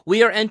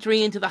We are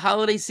entering into the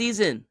holiday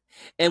season,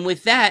 and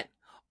with that,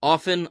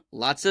 often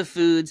lots of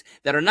foods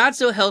that are not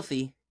so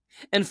healthy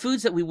and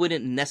foods that we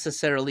wouldn't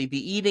necessarily be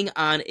eating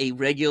on a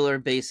regular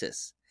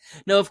basis.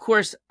 Now, of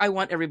course, I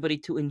want everybody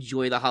to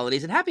enjoy the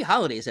holidays and happy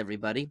holidays,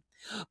 everybody.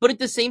 But at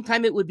the same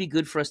time, it would be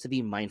good for us to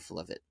be mindful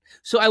of it.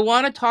 So, I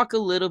want to talk a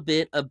little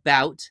bit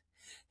about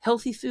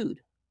healthy food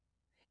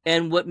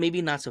and what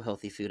maybe not so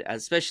healthy food,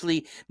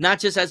 especially not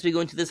just as we go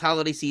into this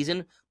holiday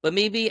season, but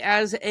maybe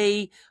as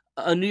a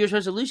New Year's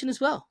resolution as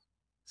well.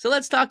 So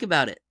let's talk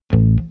about it.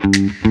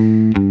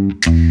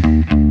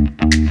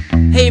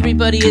 Hey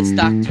everybody, it's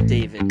Dr.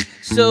 David.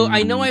 So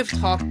I know I've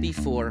talked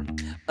before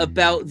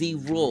about the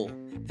role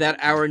that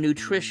our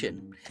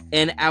nutrition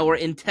and our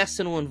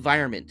intestinal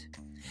environment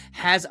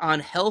has on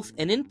health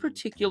and in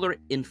particular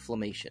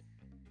inflammation.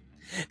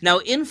 Now,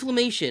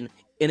 inflammation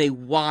in a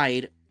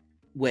wide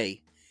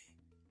way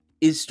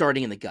is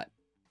starting in the gut.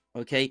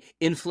 Okay,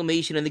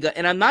 inflammation in the gut,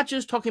 and I'm not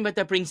just talking about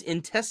that brings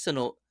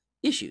intestinal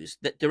issues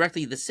that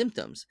directly the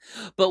symptoms,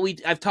 but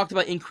I've talked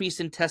about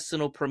increased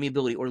intestinal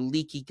permeability or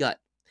leaky gut,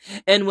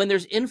 and when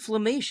there's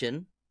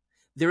inflammation,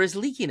 there is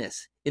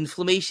leakiness.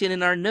 Inflammation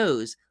in our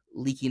nose,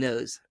 leaky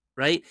nose,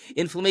 right?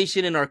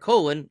 Inflammation in our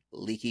colon,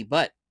 leaky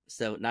butt.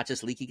 So not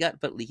just leaky gut,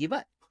 but leaky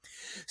butt.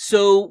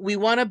 So we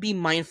want to be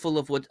mindful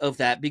of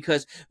that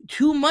because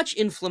too much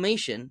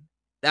inflammation,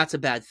 that's a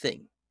bad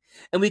thing.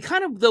 And we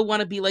kind of, though,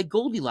 want to be like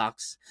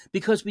Goldilocks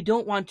because we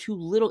don't want too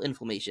little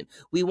inflammation.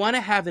 We want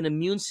to have an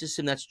immune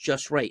system that's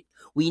just right.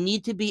 We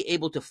need to be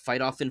able to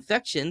fight off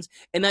infections,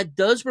 and that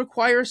does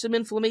require some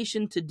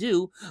inflammation to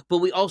do, but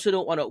we also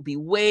don't want to be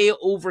way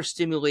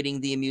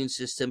overstimulating the immune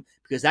system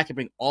because that can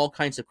bring all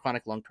kinds of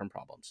chronic long-term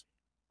problems.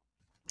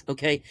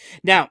 Okay,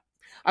 now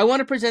I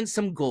want to present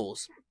some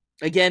goals.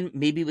 Again,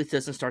 maybe it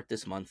doesn't start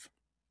this month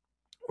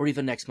or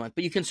even next month,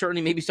 but you can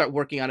certainly maybe start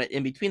working on it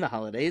in between the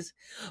holidays.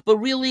 But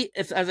really,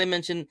 if, as I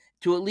mentioned,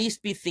 to at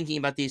least be thinking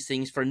about these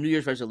things for a New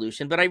Year's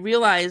resolution. But I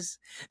realize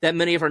that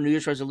many of our New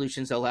Year's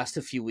resolutions, they'll last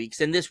a few weeks,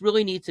 and this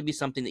really needs to be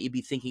something that you'd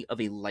be thinking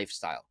of a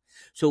lifestyle.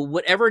 So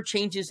whatever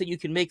changes that you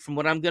can make from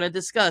what I'm going to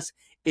discuss,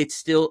 it's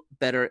still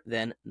better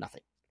than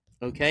nothing.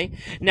 Okay?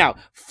 Now,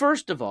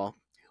 first of all,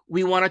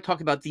 we want to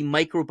talk about the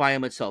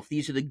microbiome itself.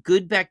 These are the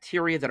good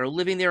bacteria that are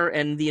living there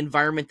and the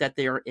environment that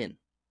they are in.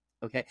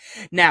 Okay?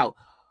 Now,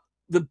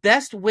 the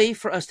best way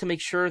for us to make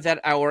sure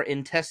that our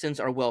intestines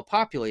are well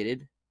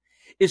populated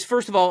is,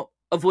 first of all,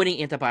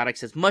 avoiding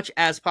antibiotics as much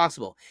as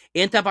possible.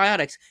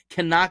 Antibiotics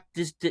cannot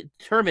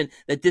determine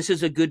that this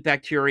is a good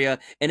bacteria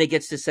and it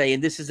gets to say,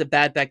 and this is a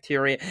bad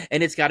bacteria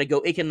and it's got to go.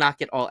 It can knock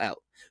it all out.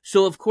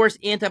 So, of course,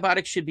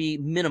 antibiotics should be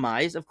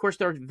minimized. Of course,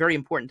 there are very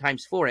important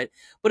times for it,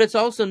 but it's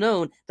also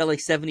known that like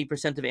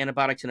 70% of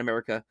antibiotics in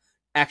America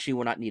actually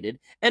were not needed.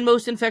 And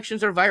most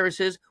infections are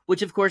viruses,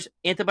 which, of course,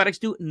 antibiotics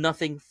do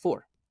nothing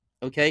for.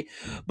 Okay.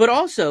 But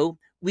also,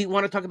 we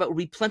want to talk about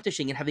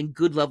replenishing and having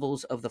good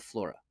levels of the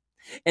flora.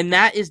 And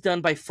that is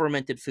done by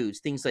fermented foods,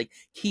 things like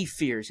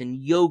kefirs and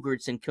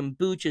yogurts and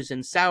kombuchas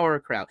and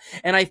sauerkraut.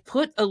 And I've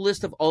put a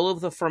list of all of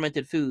the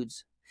fermented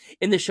foods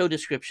in the show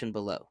description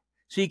below,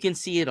 so you can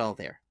see it all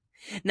there.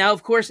 Now,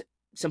 of course,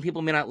 some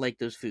people may not like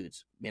those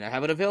foods, may not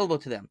have it available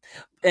to them.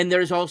 And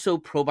there's also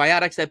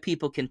probiotics that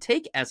people can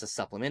take as a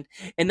supplement,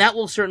 and that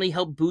will certainly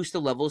help boost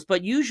the levels,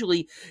 but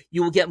usually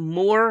you will get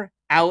more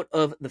out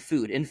of the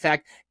food. In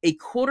fact, a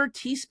quarter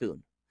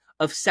teaspoon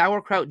of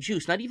sauerkraut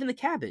juice, not even the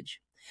cabbage,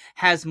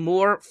 has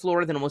more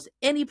flora than almost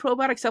any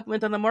probiotic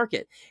supplement on the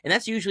market. And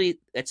that's usually,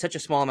 at such a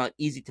small amount,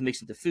 easy to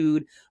mix into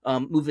food,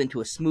 move into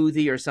a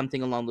smoothie or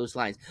something along those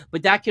lines.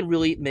 But that can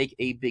really make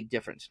a big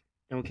difference.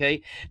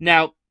 Okay.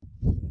 Now,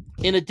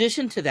 in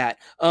addition to that,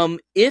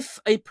 if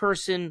a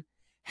person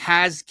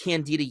has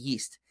candida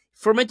yeast,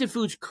 fermented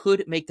foods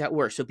could make that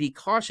worse. So be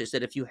cautious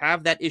that if you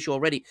have that issue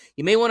already,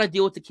 you may want to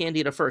deal with the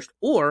candida first.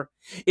 Or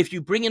if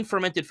you bring in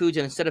fermented foods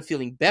and instead of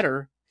feeling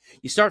better,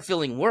 you start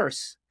feeling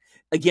worse,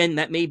 again,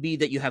 that may be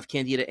that you have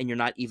candida and you're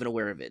not even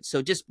aware of it.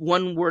 So just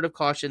one word of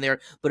caution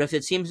there. But if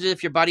it seems as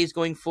if your body is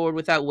going forward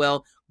with that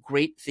well,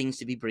 great things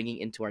to be bringing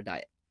into our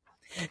diet.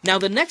 Now,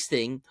 the next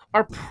thing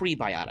are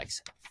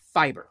prebiotics,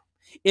 fiber,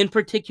 in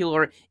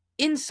particular,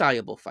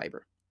 insoluble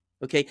fiber.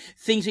 Okay,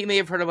 things that you may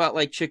have heard about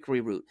like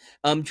chicory root,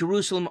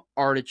 Jerusalem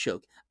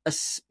artichoke,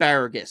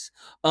 asparagus,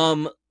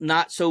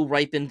 not so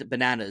ripened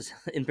bananas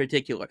in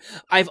particular.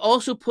 I've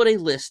also put a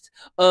list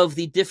of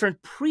the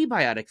different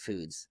prebiotic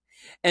foods,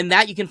 and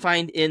that you can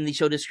find in the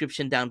show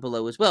description down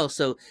below as well.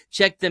 So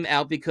check them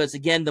out because,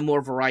 again, the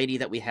more variety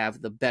that we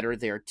have, the better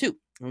there too.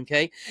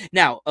 Okay.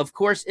 Now, of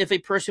course, if a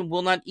person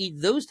will not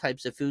eat those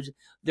types of foods,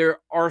 there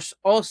are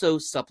also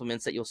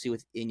supplements that you'll see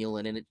with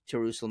inulin and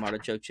Jerusalem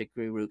artichoke,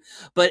 chicory root.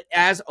 But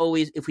as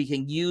always, if we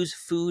can use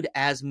food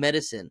as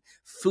medicine,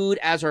 food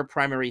as our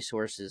primary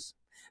sources,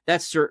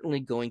 that's certainly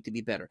going to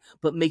be better.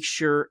 But make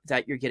sure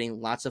that you're getting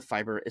lots of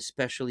fiber,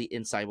 especially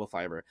insoluble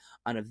fiber,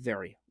 on a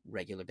very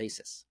regular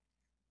basis.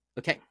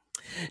 Okay.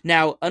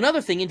 Now,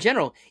 another thing in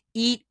general,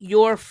 eat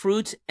your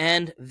fruits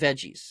and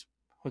veggies.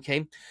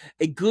 Okay.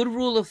 A good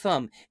rule of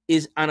thumb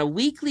is on a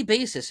weekly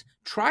basis,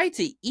 try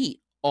to eat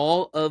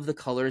all of the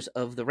colors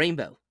of the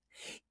rainbow.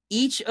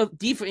 Each of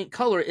different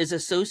color is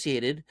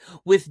associated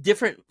with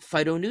different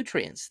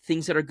phytonutrients,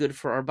 things that are good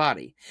for our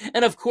body.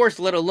 And of course,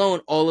 let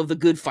alone all of the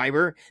good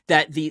fiber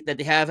that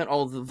they have and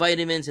all of the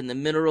vitamins and the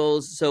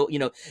minerals. So,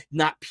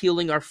 not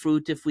peeling our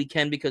fruit if we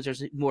can, because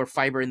there's more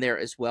fiber in there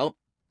as well.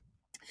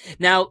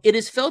 Now, it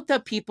is felt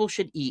that people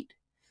should eat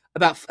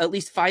about at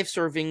least 5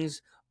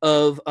 servings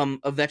of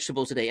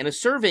vegetables a day. And a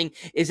serving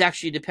is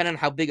actually dependent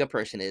on how big a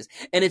person is.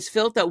 And it's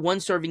felt that 1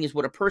 serving is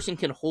what a person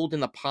can hold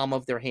in the palm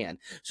of their hand.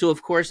 So,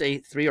 of course, a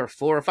 3 or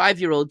 4 or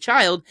 5-year-old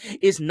child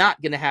is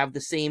not going to have the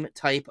same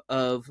type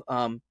of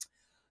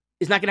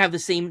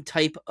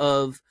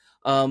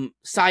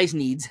size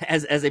needs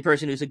as a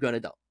person who's a grown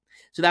adult.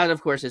 So that,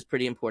 of course, is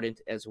pretty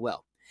important as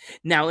well.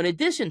 Now, in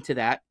addition to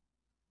that,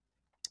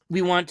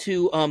 we want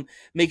to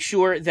make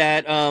sure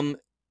that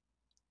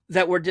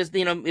that we're just,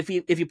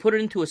 if you put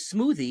it into a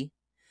smoothie,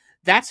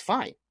 that's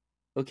fine.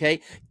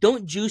 Okay.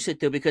 Don't juice it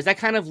though, because that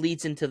kind of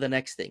leads into the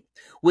next thing,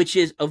 which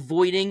is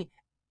avoiding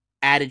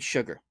added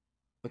sugar.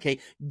 Okay.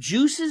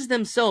 Juices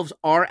themselves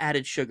are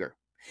added sugar.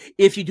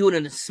 If you do it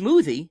in a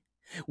smoothie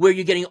where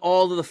you're getting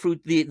all of the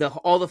fruit,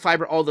 all the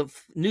fiber, all the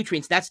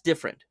nutrients, that's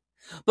different.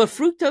 But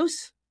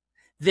fructose,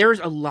 there's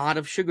a lot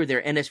of sugar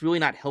there, and it's really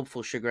not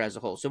helpful sugar as a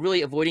whole. So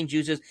really avoiding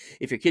juices.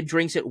 If your kid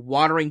drinks it,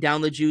 watering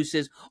down the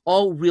juices,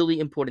 all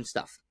really important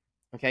stuff.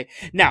 Okay.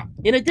 Now,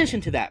 in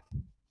addition to that,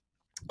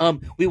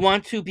 we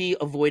want to be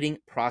avoiding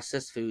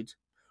processed foods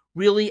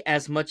really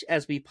as much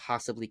as we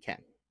possibly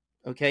can.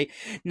 Okay.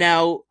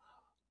 Now,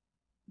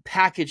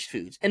 packaged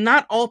foods, and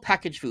not all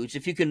packaged foods.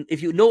 If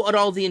you know what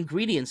all the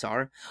ingredients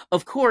are,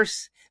 of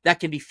course, that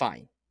can be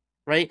fine.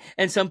 Right.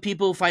 And some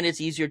people find it's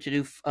easier to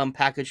do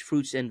packaged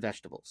fruits and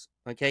vegetables.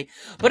 Okay.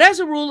 But as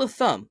a rule of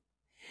thumb,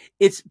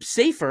 it's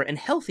safer and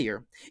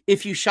healthier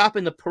if you shop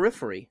in the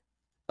periphery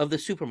of the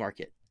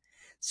supermarket.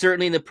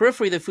 Certainly in the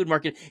periphery of the food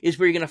market is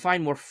where you're going to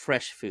find more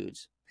fresh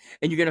foods,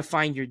 and you're going to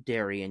find your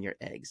dairy and your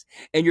eggs,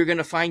 and you're going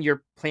to find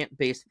your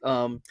plant-based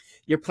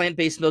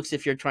milks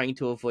if you're trying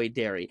to avoid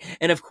dairy.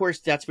 And of course,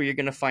 that's where you're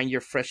going to find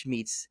your fresh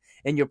meats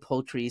and your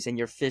poultries and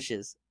your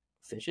fishes.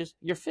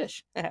 Your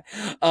fish.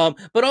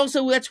 But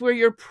also that's where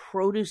your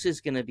produce is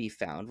going to be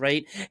found,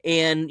 right?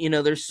 And,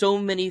 there's so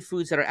many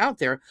foods that are out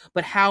there,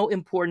 but how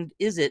important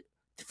is it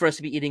for us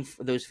to be eating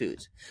those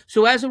foods?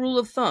 So as a rule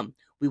of thumb,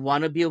 we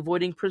want to be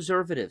avoiding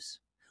preservatives.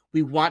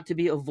 We want to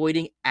be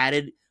avoiding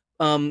added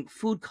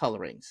food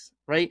colorings,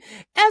 right?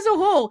 As a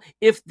whole,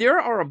 if there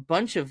are a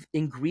bunch of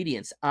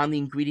ingredients on the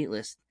ingredient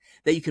list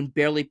that you can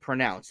barely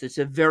pronounce, it's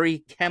a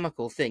very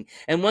chemical thing.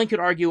 And one could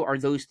argue, are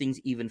those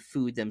things even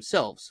food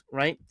themselves,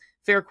 right?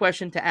 Fair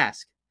question to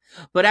ask.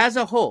 But as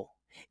a whole,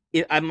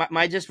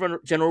 my just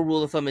general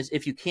rule of thumb is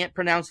if you can't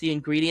pronounce the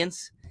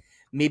ingredients,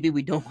 maybe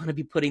we don't want to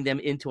be putting them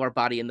into our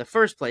body in the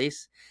first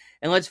place.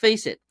 And let's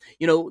face it,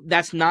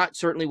 that's not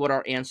certainly what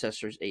our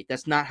ancestors ate.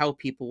 That's not how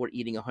people were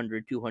eating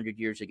 100, 200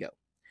 years ago.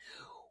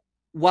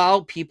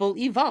 While people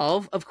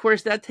evolve, of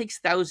course, that takes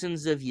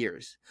thousands of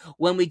years.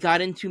 When we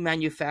got into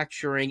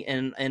manufacturing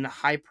and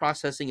high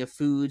processing of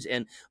foods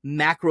and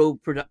macro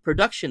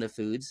production of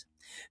foods,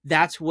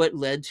 that's what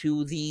led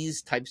to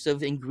these types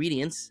of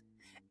ingredients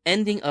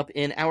ending up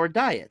in our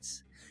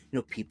diets.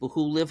 People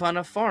who live on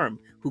a farm,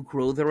 who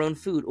grow their own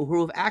food, or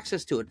who have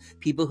access to it,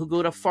 people who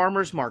go to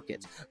farmers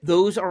markets,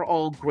 those are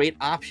all great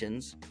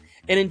options.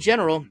 And in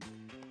general,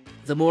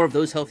 the more of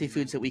those healthy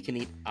foods that we can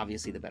eat,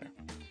 obviously the better.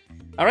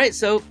 All right,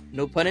 so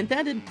no pun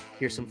intended.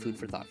 Here's some food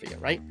for thought for you,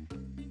 right?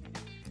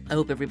 I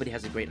hope everybody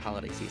has a great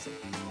holiday season.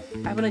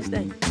 Have a nice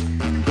day.